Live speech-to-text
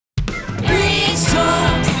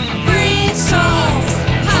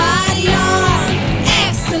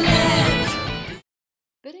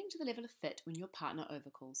level of fit when your partner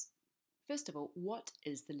overcalls. First of all, what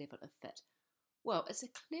is the level of fit? Well, it's a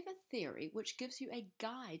clever theory which gives you a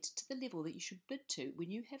guide to the level that you should bid to when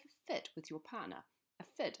you have a fit with your partner. A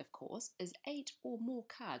fit, of course, is 8 or more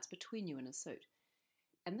cards between you in a suit.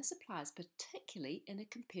 And this applies particularly in a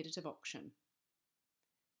competitive auction.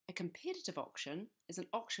 A competitive auction is an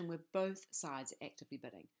auction where both sides are actively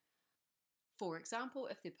bidding. For example,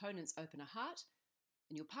 if the opponents open a heart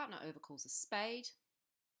and your partner overcalls a spade,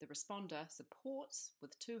 the responder supports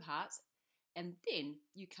with 2 hearts, and then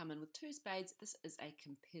you come in with 2 spades. This is a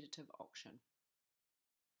competitive auction.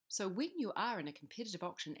 So when you are in a competitive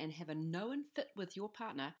auction and have a known fit with your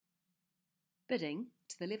partner, bidding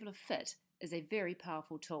to the level of fit is a very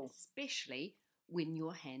powerful tool, especially when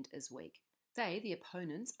your hand is weak. Say the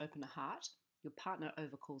opponents open a heart, your partner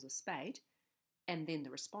overcalls a spade, and then the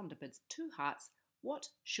responder bids 2 hearts. What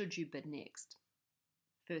should you bid next?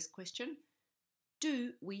 First question,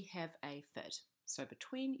 do we have a fit? So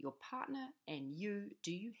between your partner and you,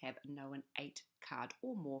 do you have a known 8 card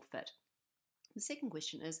or more fit? The second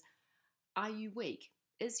question is, are you weak?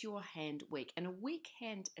 Is your hand weak? And a weak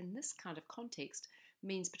hand in this kind of context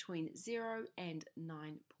means between 0 and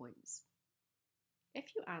 9 points.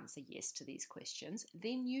 If you answer yes to these questions,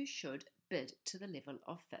 then you should bid to the level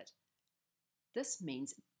of fit. This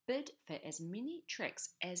means bid for as many tricks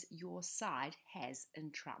as your side has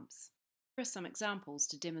in trumps. Here are some examples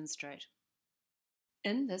to demonstrate.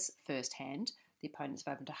 In this first hand, the opponents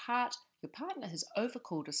have opened a heart, your partner has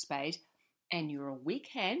overcalled a spade, and you're a weak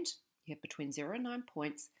hand, you have between 0 and 9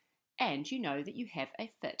 points, and you know that you have a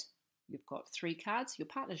fit. You've got 3 cards, your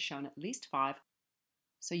partner's shown at least 5,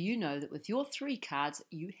 so you know that with your 3 cards,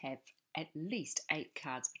 you have at least 8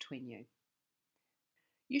 cards between you.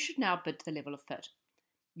 You should now bid to the level of fit.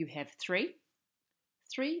 You have 3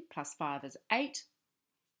 plus 5 is 8,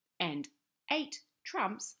 and 8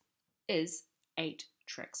 trumps is 8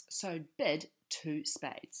 tricks, so bid 2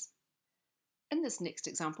 spades. In this next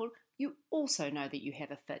example, you also know that you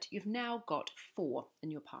have a fit. You've now got 4 in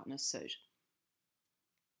your partner's suit.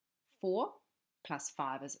 4 plus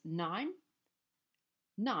 5 is 9.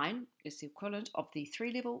 9 is the equivalent of the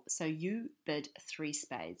 3 level, so you bid 3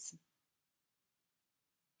 spades.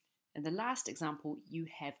 In the last example, you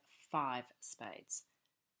have 5 spades.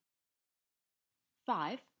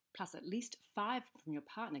 5 plus at least 5 from your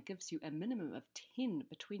partner gives you a minimum of 10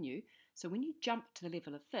 between you, so when you jump to the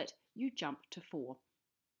level of fit, you jump to 4.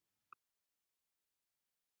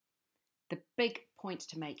 The big point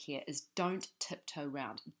to make here is don't tiptoe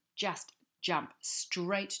round, just jump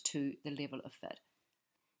straight to the level of fit.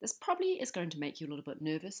 This probably is going to make you a little bit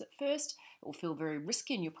nervous at first. It will feel very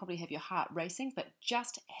risky and you'll probably have your heart racing, but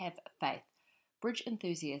just have faith. Bridge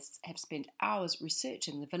enthusiasts have spent hours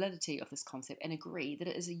researching the validity of this concept and agree that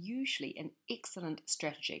it is usually an excellent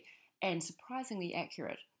strategy and surprisingly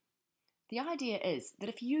accurate. The idea is that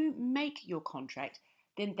if you make your contract,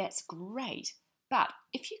 then that's great, but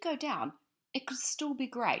if you go down, it could still be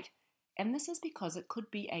great. And this is because it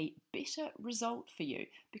could be a better result for you,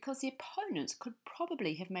 because the opponents could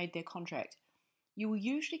probably have made their contract. You will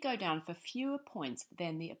usually go down for fewer points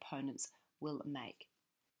than the opponents will make.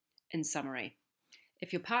 In summary,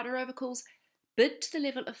 if your partner overcalls, bid to the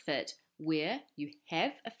level of fit where you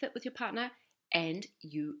have a fit with your partner and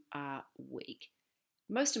you are weak.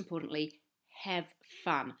 Most importantly, have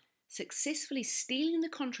fun. Successfully stealing the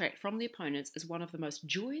contract from the opponents is one of the most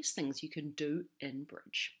joyous things you can do in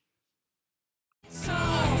bridge.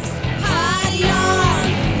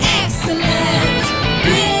 Excellent.